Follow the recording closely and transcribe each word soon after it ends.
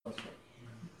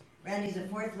Randy's a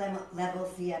fourth level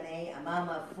CMA, a mom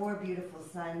of 4 beautiful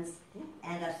sons,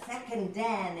 and a second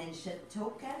Dan in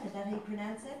Shotokan. Is that how you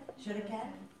pronounce it? Shotokan?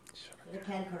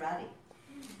 Shotokan Karate.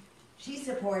 She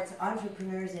supports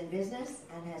entrepreneurs in business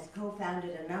and has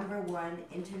co-founded a #1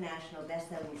 international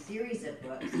best-selling series of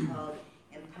books called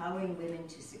Empowering Women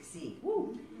to Succeed,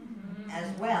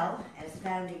 as well as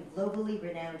founding globally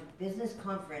renowned business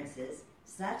conferences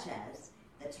such as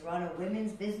the Toronto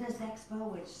Women's Business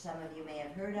Expo, which some of you may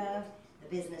have heard of, the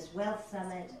Business Wealth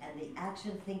Summit, and the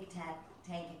Action Think Tank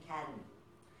Academy.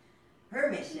 Her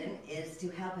mission is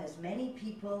to help as many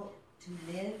people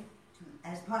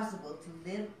as possible to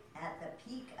live at the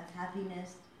peak of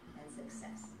happiness and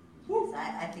success. So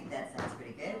I think that sounds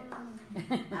pretty good.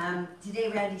 Today,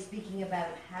 Randy's speaking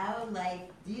about how life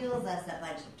deals us a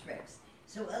bunch of tricks.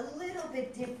 So a little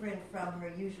bit different from her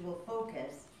usual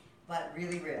focus, but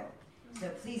really real. So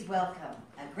please welcome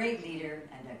a great leader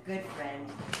and a good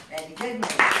friend, Randi Goodman.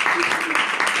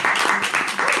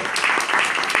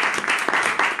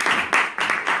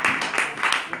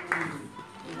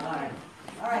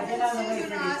 All right, get out of the way for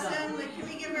yourself. Awesome. Like, can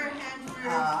we give her a hand for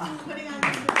putting on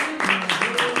this?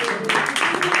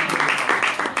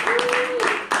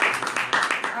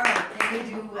 All right, can we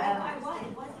do...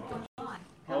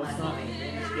 Come on.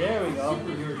 There we go.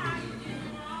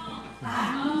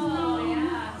 Oh, yeah.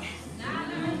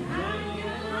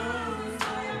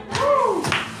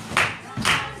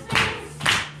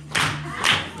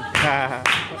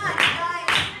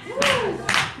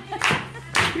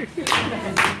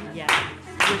 Yeah,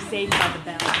 you're saved by the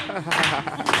bell.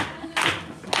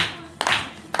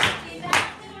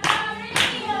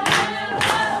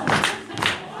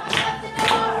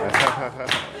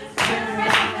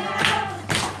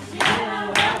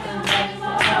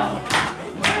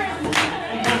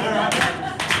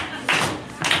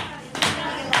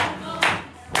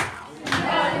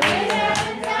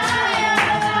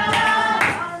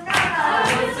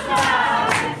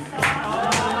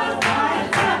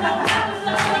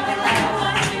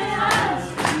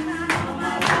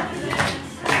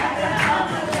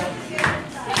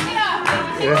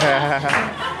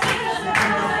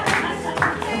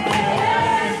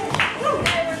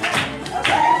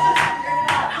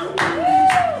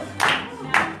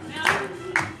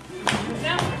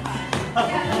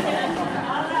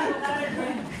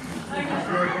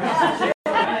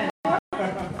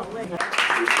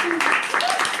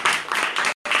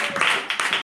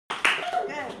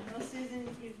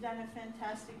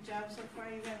 Fantastic job so far.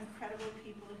 You've got incredible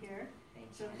people here.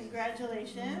 So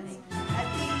congratulations.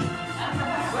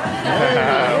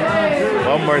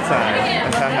 One more time.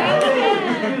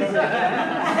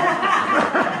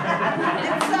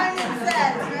 It's Simon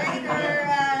Says, right? Or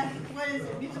what is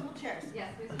it? Musical chairs.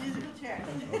 Yes, musical chairs.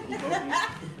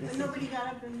 But nobody got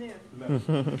up and moved.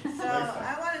 So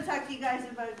I want to talk to you guys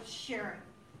about sharing.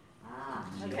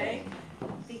 Okay?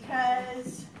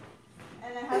 Because,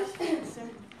 and I have some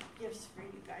gifts for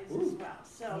you guys as well.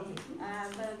 So, but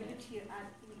I'll give it to you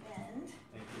at the end.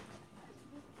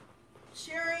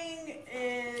 Sharing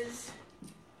is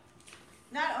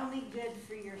not only good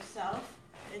for yourself,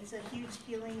 it's a huge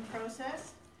healing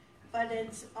process, but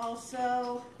it's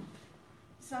also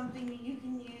something that you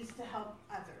can use to help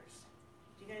others.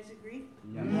 Do you guys agree?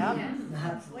 Yep.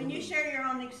 Yes. When you share your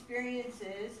own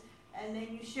experiences and then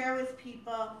you share with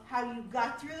people how you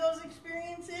got through those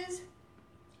experiences,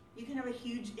 you can have a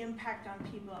huge impact on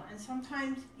people. And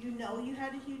sometimes you know you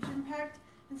had a huge impact,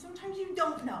 and sometimes you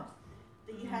don't know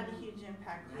that you had a huge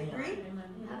impact. Do you agree?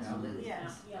 Absolutely.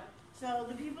 Yes. So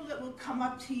the people that will come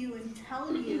up to you and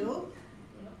tell you,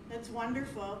 that's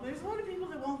wonderful. There's a lot of people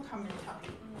that won't come and tell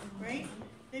you, right?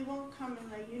 They won't come and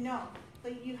let you know.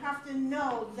 But you have to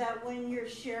know that when you're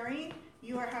sharing,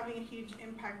 you are having a huge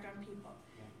impact on people.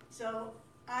 So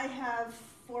I have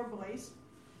 4 boys.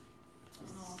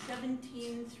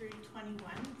 17 through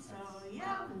 21, so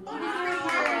yeah, 43 years.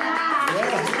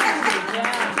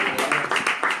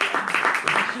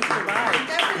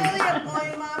 Definitely a boy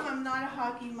mom. I'm not a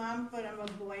hockey mom, but I'm a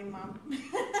boy mom,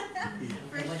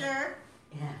 for sure.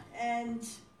 Yeah. And,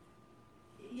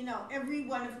 you know, every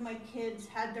one of my kids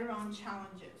had their own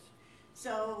challenges.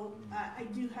 So I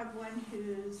do have one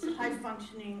who's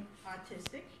high-functioning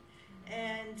autistic,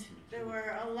 and there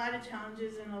were a lot of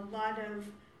challenges and a lot of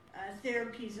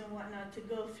therapies and whatnot to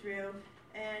go through,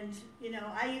 and you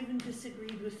know, I even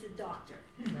disagreed with the doctor.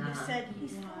 I said,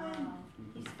 he's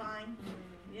fine.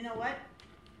 You know what?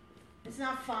 It's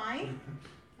not fine,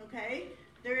 okay?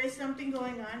 There is something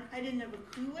going on. I didn't have a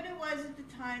clue what it was at the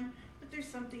time, but there's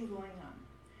something going on.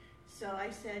 So I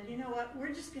said, you know what?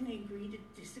 We're just going to agree to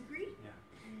disagree,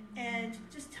 and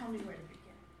just tell me where to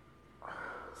begin.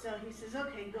 So he says,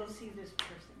 okay, go see this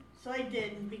person. So I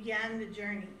did and began the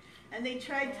journey. And they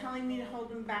tried telling me to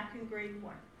hold him back in grade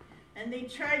 1. And they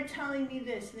tried telling me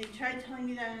this, and they tried telling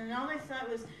me that, and all I thought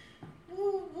was,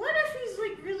 well, what if he's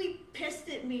like really pissed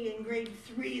at me in grade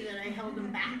 3 that I held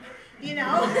him back, you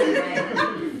know?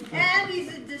 And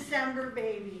he's a December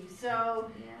baby,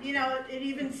 so, you know, it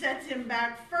even sets him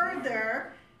back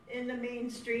further in the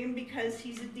mainstream because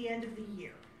he's at the end of the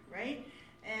year, right?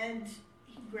 And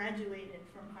he graduated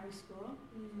from high school.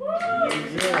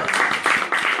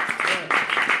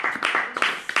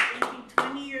 He'll be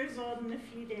 20 years old in a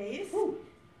few days.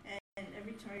 And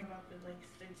every time I come up, it like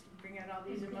starts to bring out all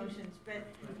these emotions. But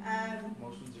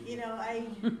you know,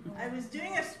 I was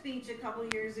doing a speech a couple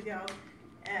years ago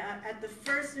at the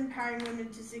first Empowering Women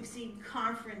to Succeed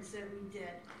conference that we did,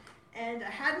 and I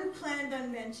hadn't planned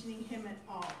on mentioning him at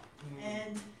all.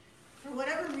 And for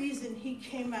whatever reason, he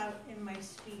came out in my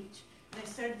speech, and I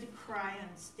started to cry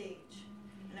on stage.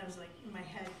 And I was like in my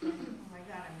head, going, oh my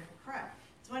God, I'm going to cry.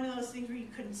 It's one of those things where you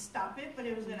couldn't stop it, but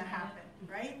it was going to happen,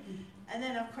 right? And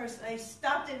then, of course, I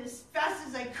stopped it as fast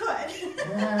as I could.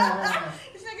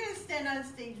 It's not going to stand on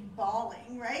stage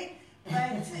bawling, right?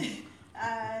 But,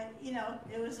 you know,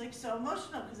 it was like so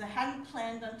emotional because I hadn't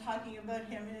planned on talking about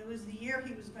him, and it was the year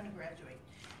he was going to graduate.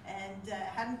 And I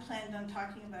hadn't planned on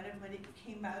talking about it, but it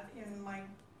came out in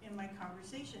my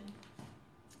conversation.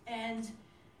 And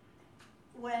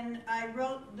when I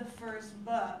wrote the first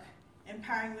book,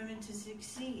 Empowering Women to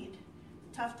Succeed,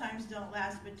 Tough Times Don't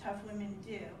Last, but Tough Women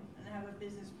Do, and I have a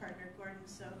business partner, Gordon,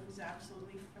 who's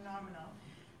absolutely phenomenal.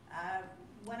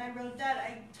 When I wrote that,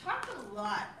 I talked a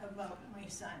lot about my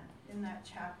son in that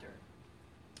chapter,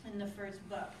 in the first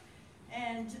book.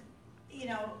 And, you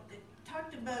know, it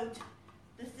talked about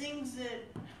the things that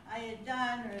I had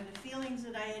done or the feelings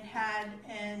that I had had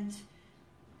and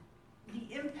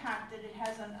the impact that it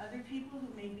has on other people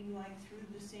who may be going through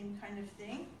the same kind of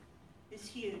thing is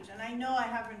huge. And I know I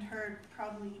haven't heard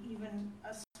probably even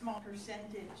a small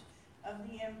percentage of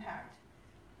the impact,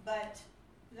 but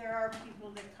there are people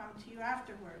that come to you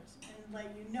afterwards and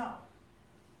let you know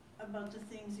about the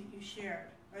things that you shared,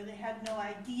 or they had no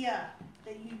idea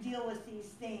that you deal with these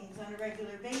things on a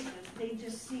regular basis. They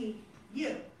just see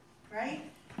you, right?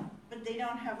 But they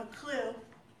don't have a clue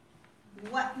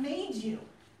what made you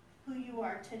who you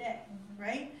are today,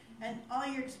 right? And all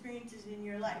your experiences in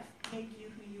your life made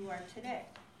you who you are today.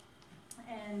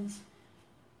 And,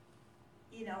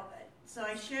 you know, so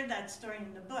I shared that story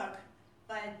in the book,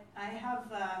 but I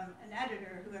have an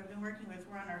editor who I've been working with.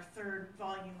 We're on our 3rd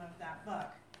volume of that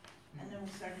book. And then we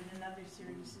started another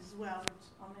series as well,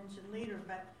 which I'll mention later.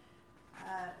 But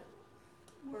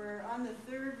we're on the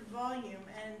 3rd volume,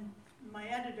 and my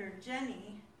editor,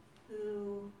 Jenny,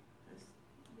 who has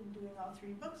been doing all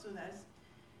 3 books with us,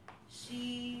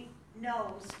 she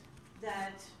knows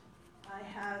that I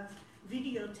have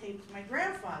videotaped my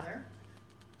grandfather,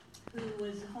 who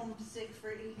was homesick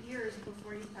for 8 years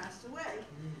before he passed away.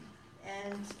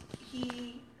 And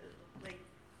he, like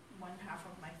one half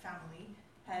of my family,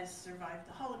 has survived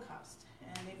the Holocaust,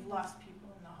 and they've lost people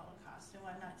in the Holocaust and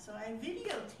whatnot. So I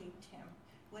videotaped him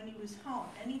when he was home.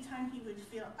 Anytime he would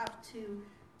feel up to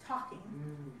talking,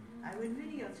 I would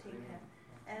videotape him.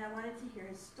 And I wanted to hear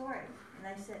his story. And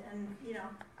I said, and you know,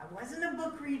 I wasn't a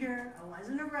book reader, I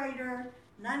wasn't a writer,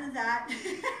 none of that.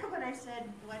 But I said,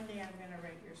 one day I'm going to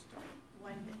write your story.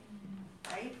 One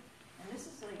day, right? And this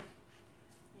is like,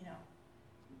 you know,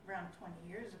 around 20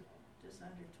 years ago, just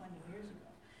under 20 years ago.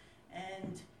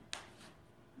 And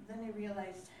then I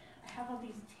realized I have all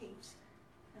these tapes,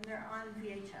 and they're on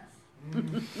VHS.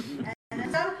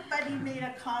 And somebody made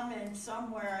a comment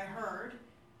somewhere I heard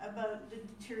about the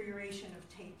deterioration of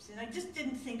tapes, and I just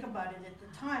didn't think about it at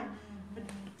the time. But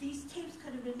these tapes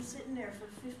could have been sitting there for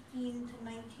 15 to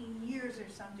 19 years or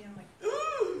something. I'm like,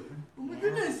 oh my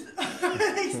goodness,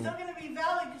 are they still going to be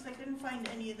valid? Because I couldn't find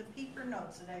any of the paper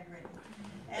notes that I'd written.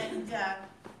 And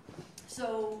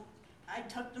so I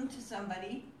took them to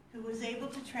somebody who was able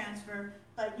to transfer.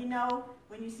 But you know,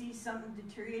 when you see something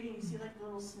deteriorating, you see like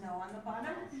little snow on the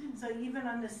bottom. So even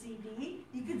on the CD,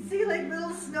 you could see like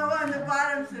little snow on the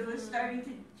bottom, so it was starting to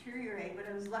deteriorate. But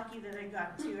I was lucky that I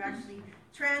got to actually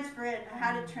transfer it. I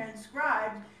had it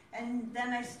transcribed, and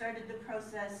then I started the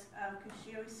process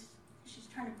because she's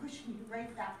trying to push me to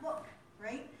write that book,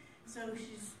 right? So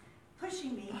she's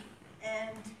pushing me,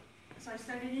 and so I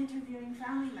started interviewing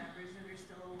family members that are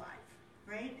still alive,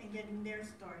 right? And getting their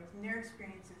stories and their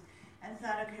experiences. And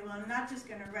thought, okay, well, I'm not just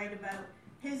going to write about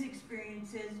his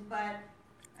experiences, but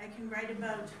I can write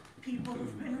about people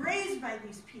who've been raised by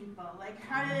these people. Like,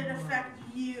 how did it affect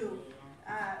you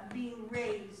being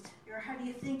raised? Or how do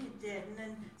you think it did? And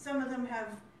then some of them have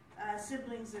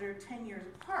siblings that are 10 years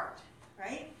apart,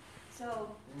 right?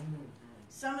 So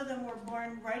some of them were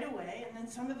born right away, and then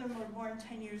some of them were born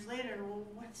 10 years later. Well,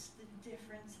 what's the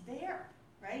difference there,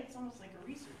 right? It's almost like a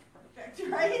research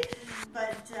project, right?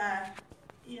 But,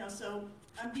 you know, so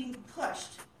I'm being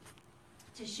pushed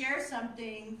to share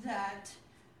something that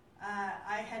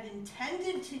I had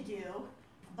intended to do,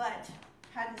 but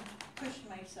hadn't pushed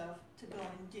myself to go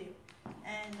and do.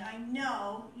 And I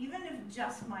know, even if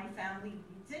just my family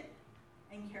reads it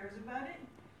and cares about it,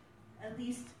 at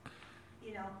least,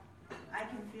 you know, I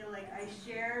can feel like I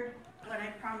shared what I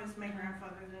promised my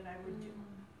grandfather that I would do,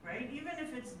 right? Even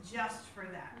if it's just for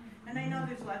that. And I know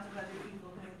there's lots of other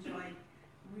people who enjoy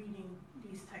reading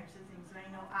these types of things, and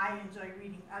I know I enjoy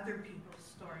reading other people's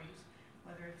stories,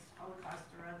 whether it's Holocaust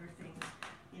or other things.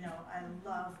 You know, I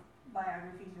love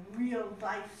biographies and real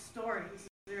life stories.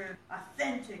 They're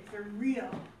authentic, they're real,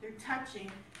 they're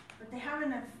touching, but they have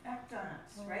an effect on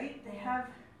us, right? They have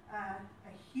a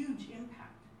huge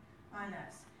impact on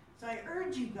us. So I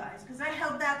urge you guys, because I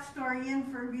held that story in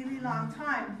for a really long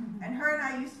time, and her and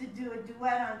I used to do a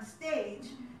duet on stage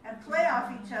and play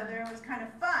off each other. It was kind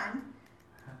of fun,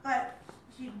 but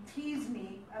she'd tease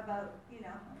me about, you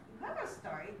know, you have a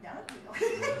story, don't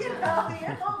you? You know,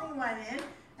 you're holding one in,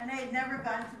 and I had never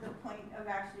gotten to the point of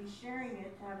actually sharing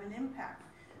it to have an impact.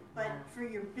 But for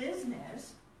your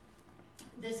business,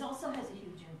 this also has a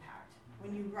huge impact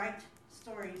when you write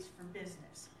stories for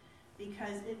business,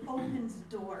 because it opens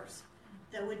doors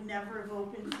that would never have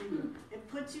opened for you. It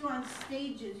puts you on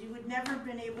stages you would never have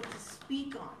been able to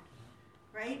speak on,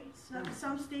 right? So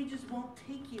some stages won't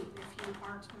take you if you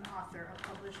aren't an author, a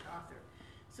published author.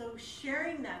 So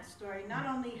sharing that story not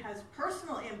only has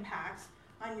personal impacts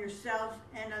on yourself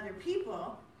and other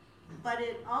people, but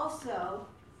it also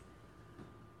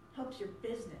helps your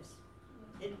business.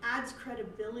 It adds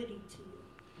credibility to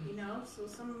you, you know? So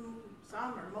some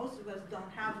or most of us don't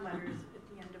have letters at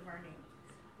the end of our name.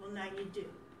 Well, now you do.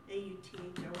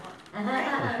 A-U-T-H-O-R.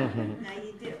 Right? Now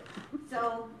you do.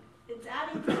 So it's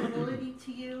adding credibility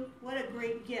to you. What a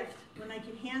great gift when I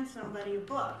can hand somebody a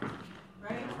book,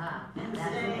 right? And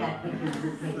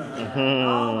say,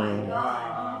 oh my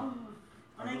God.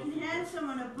 When I can hand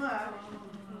someone a book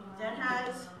that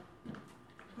has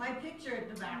my picture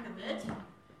at the back of it,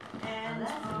 and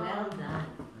that's well done.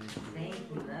 Thank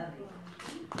you, lovely.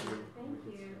 Thank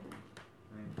you.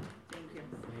 Thank you.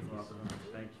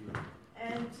 Thank you.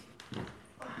 And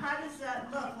how does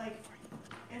that look? Like,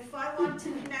 if I want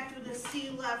to connect with a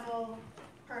C-level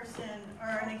person or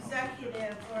an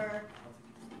executive or,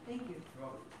 thank you,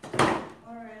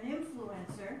 or an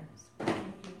influencer,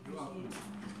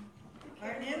 or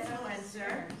an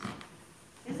influencer,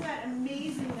 isn't that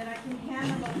amazing that I can hand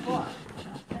them a book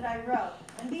that I wrote?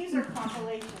 And these are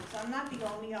compilations, so I'm not the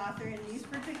only author in these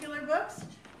particular books.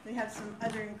 We have some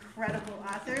other incredible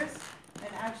authors,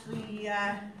 and actually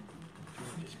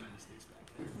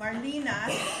Marlena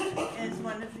is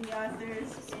one of the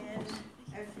authors in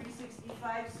our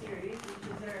 365 series, which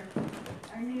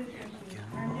is our new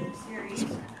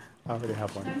series. I already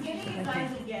have one. So I'm giving you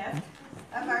guys a gift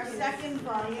of our second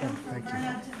volume, From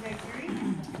Burnout to Victory.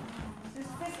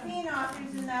 There's 15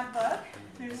 authors in that book.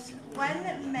 There's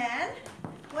one man,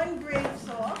 one brave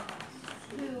soul,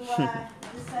 who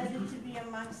decided to be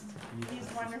amongst these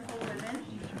wonderful women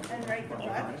and write the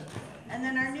book. And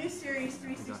then our new series,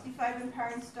 365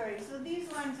 Empowering Stories. So these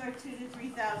ones are 2,000 to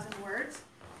 3,000 words,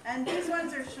 and these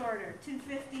ones are shorter,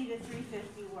 250 to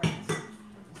 350 words.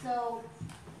 So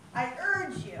I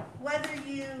urge you, whether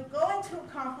you go into a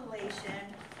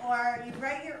compilation or you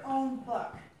write your own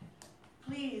book,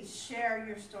 please share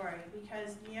your story,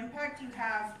 because the impact you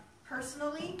have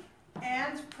personally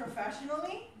and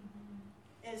professionally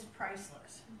is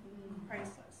priceless.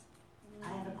 Priceless. I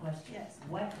have a question. Yes.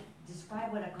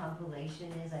 Describe what a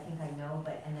compilation is. I think I know,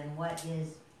 but and then what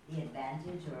is the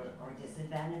advantage or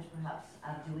disadvantage, perhaps,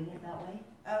 of doing it that way?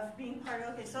 Of being part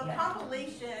of, okay, so a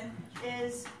compilation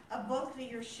is a book that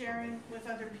you're sharing with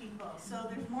other people. So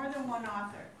there's more than one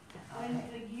author. When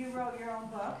you wrote your own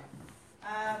book,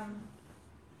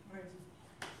 where is it?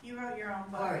 You wrote your own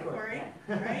book, Corey,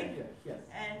 right? Yes.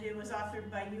 And it was authored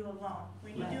by you alone.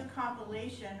 When you do a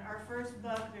compilation, our first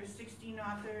book, there's 16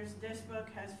 authors. This book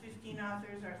has 15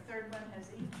 authors. Our third one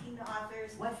has 18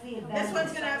 authors. What's the advantage? This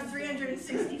one's going to have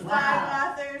 365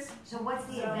 authors. So what's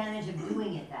the advantage of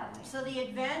doing it that way? So the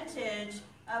advantage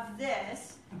of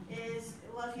this is,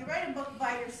 well, if you write a book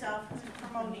by yourself, who's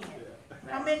promoting it?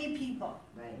 How many people?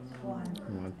 Right.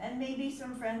 And maybe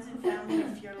some friends and family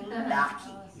if you're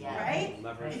lucky, right?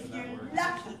 If you're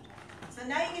lucky. So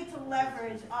now you get to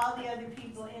leverage all the other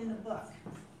people in the book,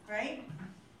 right?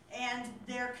 And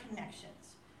their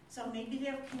connections. So maybe they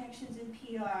have connections in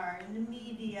PR, in the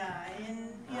media, in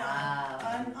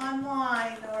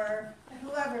online, or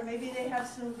whoever. Maybe they have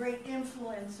some great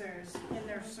influencers in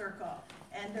their circle,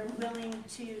 and they're willing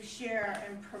to share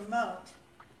and promote.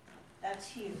 That's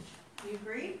huge. You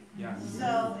agree? Yes.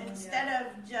 So instead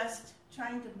of just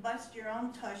trying to bust your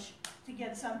own tush to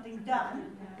get something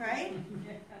done, right?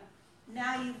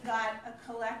 Now you've got a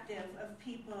collective of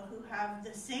people who have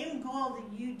the same goal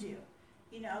that you do.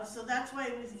 So that's why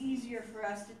it was easier for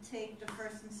us to take the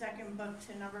first and second book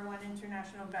to #1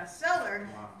 international bestseller,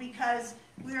 because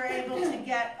we were able to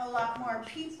get a lot more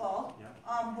people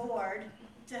on board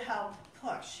to help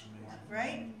push,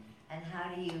 right? And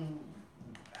how do you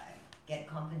get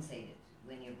compensated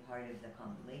when you're part of the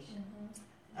compilation?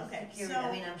 Okay, so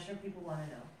I mean, I'm sure people want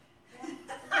to know.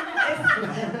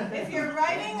 If you're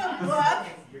writing a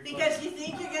book because you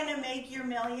think you're going to make your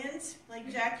millions, like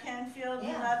Jack Canfield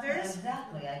and others,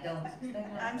 exactly. I don't expect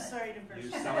that. I'm sorry to burst.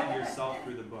 You're selling yourself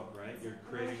through the book, right? You're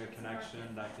creating a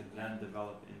connection that could then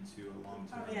develop into a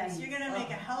long-term. Yes, you're going to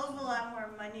make a hell of a lot more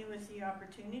money with the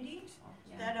opportunities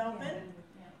that open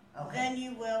than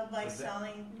you will by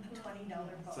selling a $20 book.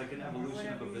 It's like an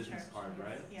evolution of a business card,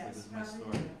 right? Yes. It's like this is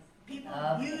my story. People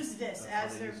use this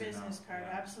as their business card,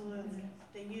 absolutely.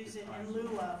 They use it in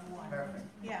lieu of one. Perfect.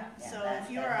 Yeah, so if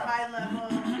you're a high-level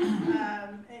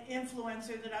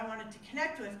influencer that I wanted to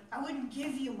connect with, I wouldn't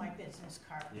give you my business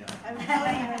card. I would call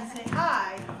you and say,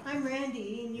 hi, I'm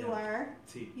Randy, and you are,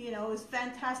 it was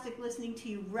fantastic listening to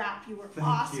you rap. You were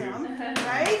awesome,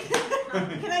 right?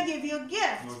 Can I give you a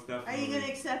gift? Most definitely. Are you going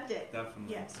to accept it?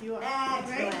 Definitely. Yes, you are.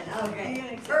 Excellent. Right?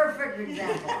 Okay. Perfect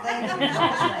example. Thank you.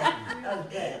 That was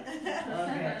good.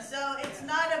 Okay. So it's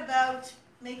not about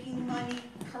making money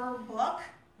per book,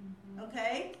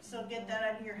 okay? So get that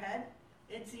out of your head.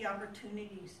 It's the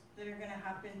opportunities that are going to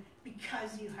happen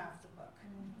because you have the book,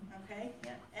 okay?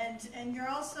 Yeah. And you're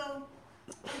also,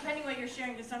 depending what you're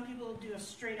sharing, because some people will do a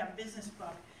straight-up business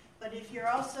book, but if you're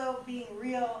also being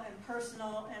real and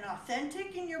personal and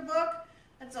authentic in your book,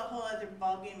 that's a whole other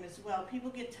ballgame as well.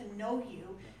 People get to know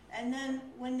you, and then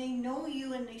when they know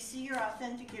you and they see you're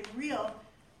authentic and real,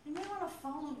 they may want to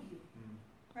follow you,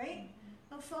 right?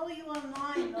 They'll follow you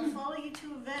online. They'll follow you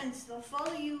to events. They'll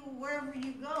follow you wherever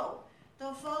you go.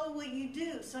 They'll follow what you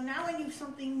do. So now when you have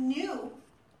something new,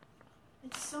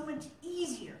 it's so much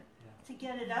easier to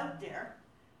get it out there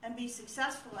and be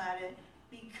successful at it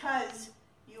because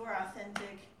you are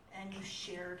authentic and you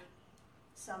shared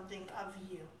something of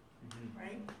you,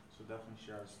 right? So definitely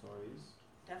share our stories.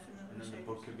 Definitely. And then the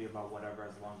book could be about whatever,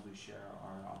 as long as we share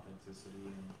our authenticity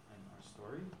and our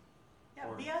story. Yeah,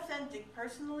 be authentic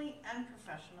personally and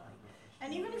professionally.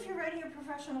 And even if you're writing a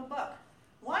professional book,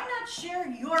 why not share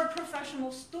your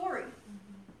professional story?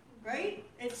 Right?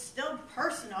 It's still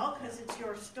personal because it's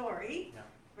your story,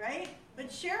 right?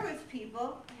 But share with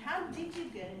people, how did you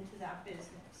get into that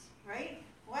business, right?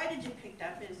 Why did you pick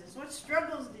that business? What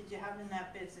struggles did you have in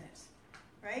that business,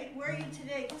 right? Where are you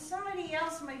today? Because somebody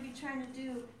else might be trying to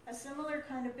do a similar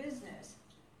kind of business.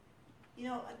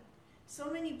 So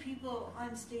many people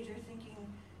on stage are thinking,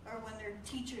 or when they're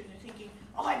teachers are thinking,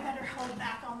 oh, I better hold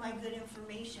back all my good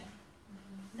information.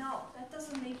 No, that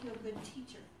doesn't make you a good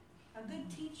teacher. A good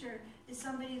teacher is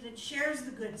somebody that shares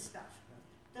the good stuff,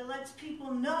 that lets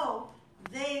people know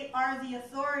they are the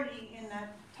authority in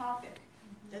that topic,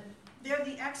 that they're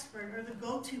the expert or the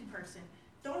go-to person.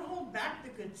 Don't hold back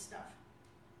the good stuff.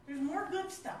 There's more good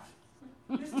stuff.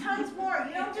 There's tons more.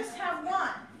 You don't just have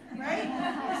one, right?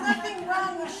 There's nothing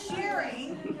wrong with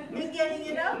sharing and getting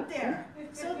it out there.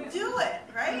 So do it,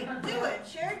 right? Do it.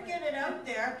 Share it, get it out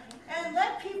there, and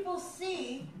let people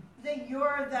see that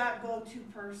you're that go-to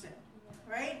person,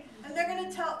 right? And they're going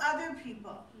to tell other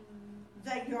people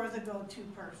that you're the go-to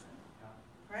person,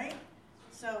 right?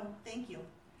 So, thank you.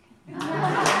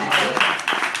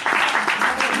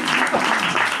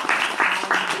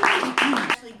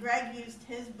 Actually, Greg used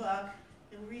his book.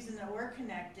 The reason that we're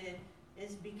connected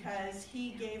is because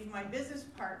he gave my business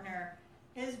partner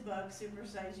his book,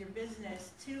 Supersize Your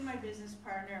Business, to my business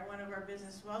partner at one of our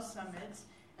Business Wealth Summits.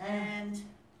 And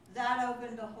that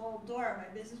opened a whole door.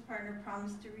 My business partner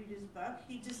promised to read his book.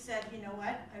 He just said, you know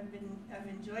what, I've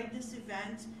enjoyed this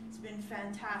event. It's been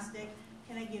fantastic.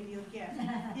 Can I give you a gift?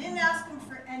 He didn't ask him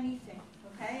for anything,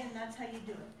 okay? And that's how you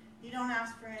do it. You don't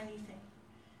ask for anything.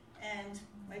 And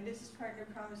my business partner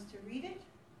promised to read it.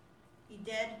 He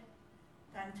did.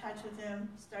 Got in touch with him,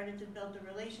 started to build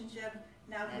a relationship.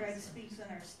 Now Greg speaks on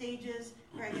our stages.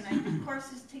 Greg and I do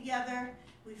courses together.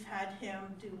 We've had him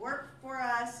do work for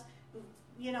us.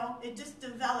 You know, it just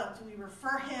developed. We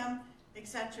refer him,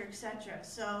 etc., etc.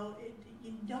 So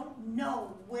you don't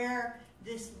know where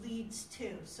this leads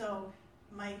to. So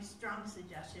my strong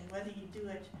suggestion, whether you do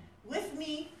it with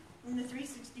me in the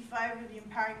 365 or the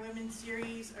Empowering Women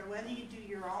series, or whether you do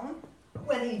your own,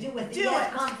 Whether you do it with the Do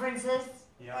yes it. conferences.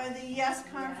 or the Yes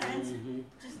Conference,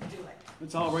 just do it.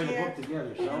 Let's all write a Share. book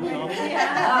together, shall we? all? Oh,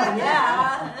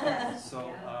 yeah.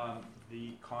 So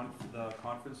the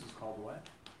conference is called what?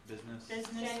 Business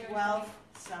Business Wealth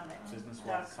Summit.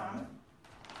 Wealth .com. Summit.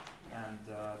 And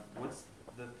what's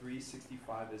the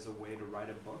 365 is a way to write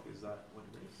a book? Is that what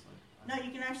it is? No,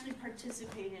 you can actually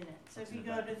participate in it. So if you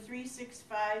go to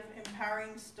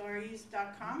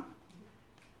 365empoweringstories.com,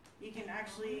 you can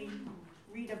actually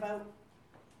read about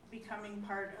becoming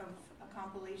part of a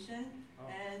compilation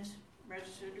and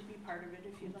register to be part of it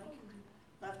if you'd like.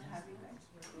 Love to have you guys.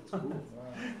 Thank you.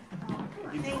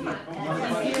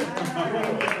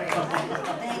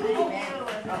 Thank you. It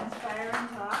was an inspiring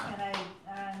talk,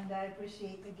 and I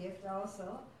appreciate the gift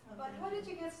also. But how did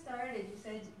you get started? You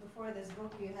said before this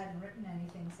book you hadn't written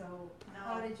anything, so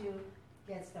how did you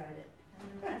get started?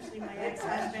 Actually, my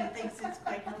ex-husband thinks it's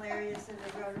quite hilarious that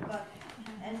I wrote a book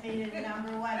and made it #1.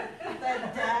 But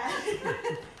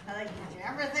I'm like, did you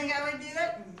ever think I would do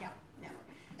that? No,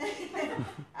 never.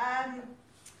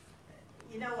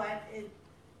 You know what?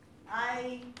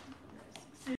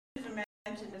 Susan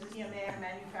mentioned this CMA, a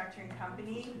manufacturing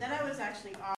company. Then I was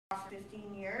actually off for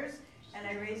 15 years. And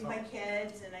I raised my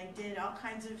kids, and I did all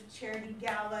kinds of charity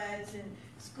galas and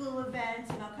school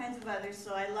events and all kinds of others.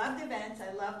 So I loved events,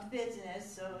 I loved business,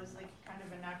 so it was like kind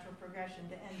of a natural progression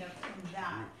to end up in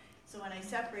that. So when I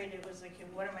separated, it was like, okay,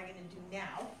 what am I going to do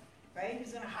now, right?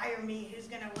 Who's going to hire me? Who's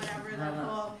going to whatever, the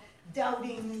whole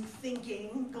doubting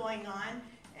thinking going on.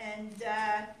 And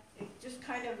it just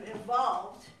kind of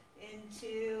evolved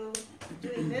into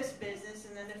doing this business.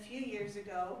 And then a few years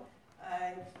ago,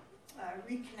 I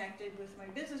reconnected with my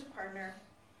business partner,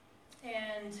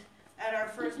 and at our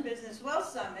first Business Wealth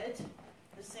Summit,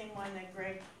 the same one that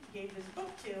Greg gave his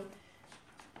book to,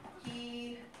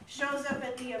 he shows up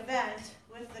at the event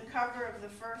with the cover of the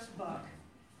first book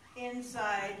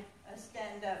inside a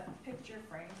stand-up picture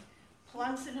frame,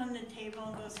 plunks it on the table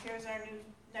and goes, here's our new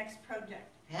next project.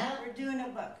 Yeah. We're doing a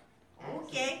book.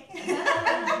 Okay.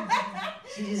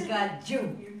 She just got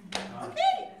June.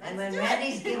 Okay. And when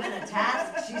Randy's given a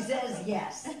task, she says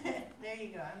yes. There you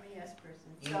go. I'm a yes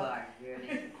person. You are. You're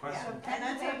Question. And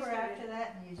And that's how it paper started. after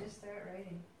that, and you just start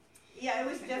writing. Yeah, it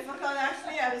was difficult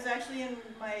actually. I was actually in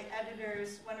my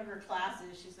editor's, one of her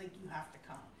classes. She's like, you have to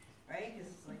come, right?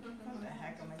 Because it's like, what the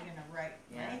heck am I going to write,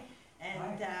 right?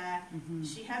 And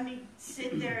she had me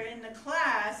sit there in the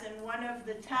class, and one of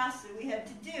the tasks that we had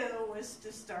to do was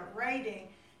to start writing.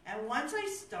 And once I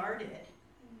started,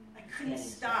 I couldn't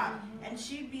stop. And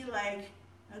she'd be like,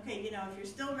 okay, you know, if you're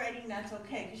still writing, that's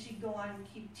okay. Because she'd go on and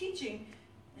keep teaching.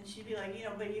 And she'd be like, you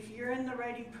know, but if you're in the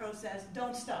writing process,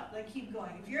 don't stop. Like, keep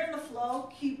going. If you're in the flow,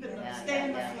 keep in the, stay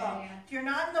in the flow. If you're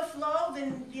not in the flow,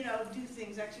 then, you know, do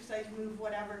things, exercise, move,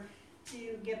 whatever,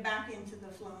 to get back into the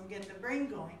flow and get the brain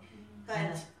going.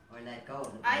 But or let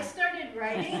go. I started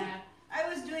writing. I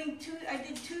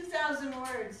did 2,000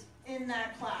 words in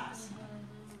that class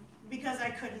because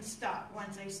I couldn't stop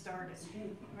once I started,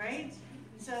 right?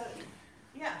 So,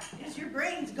 yeah, because your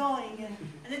brain's going,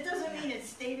 and it doesn't mean it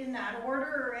stayed in that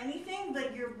order or anything,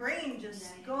 but your brain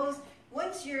just goes,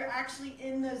 once you're actually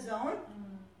in the zone,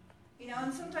 you know,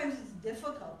 and sometimes it's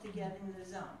difficult to get in the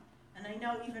zone. And I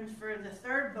know even for the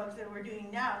third book that we're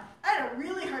doing now, I had a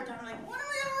really hard time, like, what am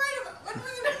I going to write about? What am I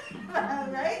going to write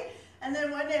about, right? And then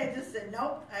one day I just said,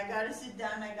 nope, I got to sit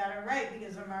down, I got to write,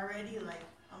 because I'm already like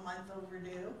a month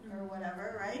overdue or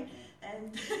whatever, right?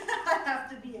 And I have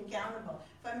to be accountable.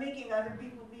 If I'm making other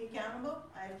people be accountable,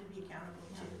 I have to be accountable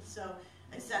too. So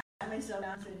I sat myself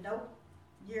down and said, nope,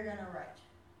 you're going to write.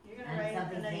 You're going to write.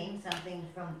 Something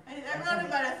from... I wrote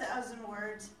about 1,000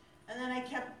 words, and then I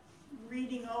kept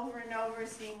reading over and over,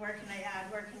 seeing where can I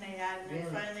add, and then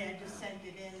finally I just sent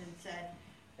it in and said,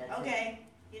 okay,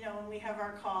 you know, when we have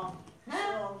our call,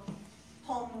 she'll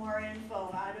pull more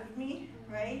info out of me,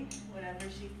 right? Whatever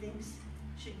she thinks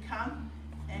should come,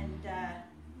 and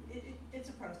it's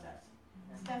a process.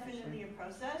 It's definitely a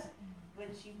process,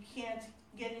 but you can't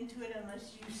get into it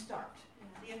unless you start.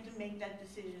 You have to make that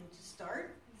decision to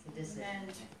start, and then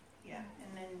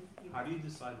you... How do you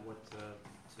decide what to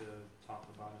talk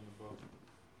about in the book?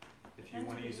 If you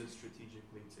want to use it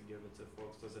strategically to give it to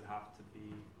folks, does it have to be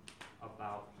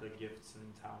about the gifts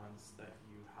and talents that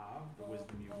you have, the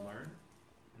wisdom you've learned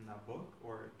in that book,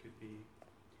 or it could be...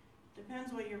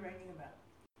 Depends what you're writing about.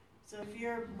 So if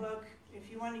your book,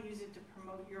 if you want to use it to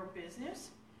promote your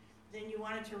business, then you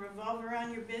want it to revolve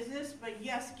around your business, but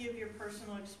yes, give your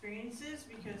personal experiences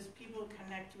because people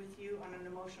connect with you on an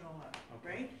emotional level,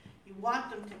 right? You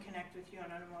want them to connect with you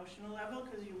on an emotional level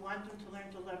because you want them to learn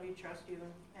to love you, trust you,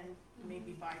 and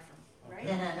maybe buy from you, right?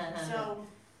 So,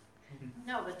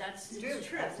 no, but that's true,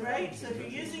 right? So if you're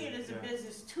using it as a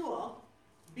business tool,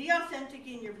 be authentic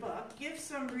in your book, give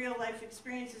some real life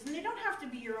experiences, and they don't have to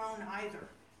be your own either.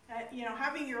 You know,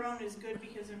 having your own is good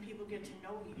because then people get to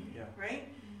know you, right?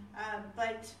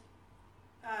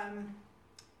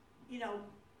 You know,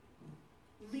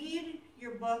 lead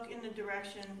your book in the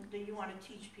direction that you want to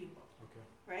teach people,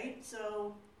 right?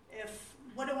 So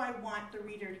what do I want the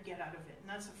reader to get out of it? And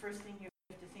that's the first thing you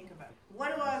have to think about.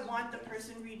 What do I want the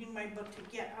person reading my book to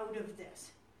get out of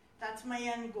this? That's my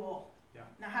end goal. Yeah.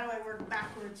 Now how do I work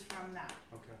backwards from that,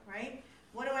 right?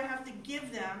 What do I have to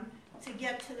give them to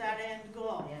get to that end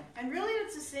goal? Yeah. And really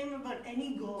it's the same about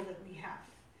any goal that we have.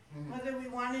 Whether we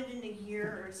want it in a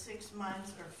year or 6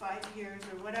 months or 5 years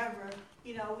or whatever,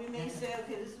 you know, we may say,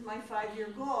 okay, this is my 5-year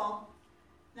goal.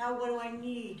 Now what do I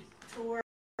need to work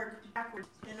backwards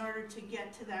in order to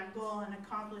get to that goal and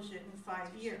accomplish it in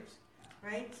 5 years,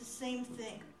 right? It's the same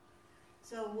thing.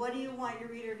 So what do you want your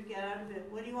reader to get out of it?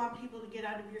 What do you want people to get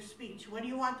out of your speech? What do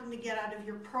you want them to get out of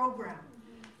your program?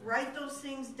 Write those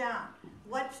things down.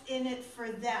 What's in it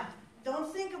for them? Don't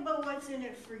think about what's in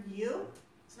it for you.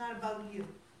 It's not about you.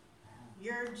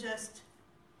 You're just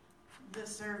the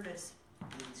service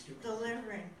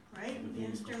delivering, right? The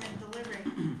instrument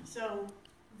delivering. So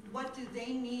what do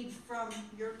they need from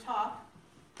your talk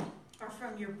or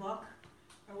from your book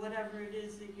or whatever it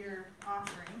is that you're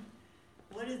offering?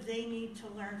 What do they need to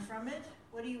learn from it?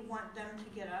 What do you want them to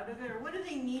get out of it? Or what do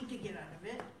they need to get out of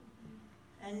it?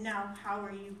 And now how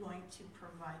are you going to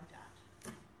provide that,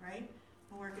 right?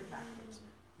 And work it backwards.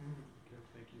 Okay,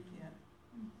 thank you. Yeah.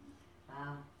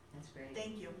 Wow, that's great.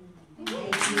 Thank you.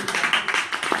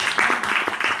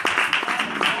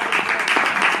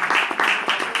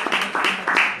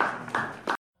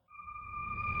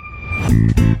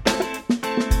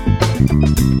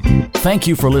 Thank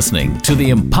you for listening to the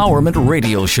Empowerment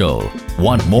Radio Show.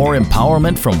 Want more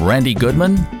empowerment from Randi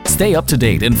Goodman? Stay up to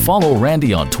date and follow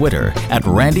Randi on Twitter at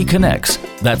Randi Connects.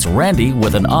 That's Randi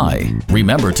with an I.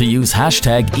 Remember to use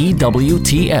hashtag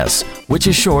EWTS, which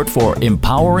is short for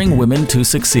Empowering Women to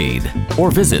Succeed. Or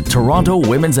visit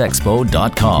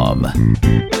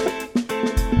TorontoWomen'sExpo.com.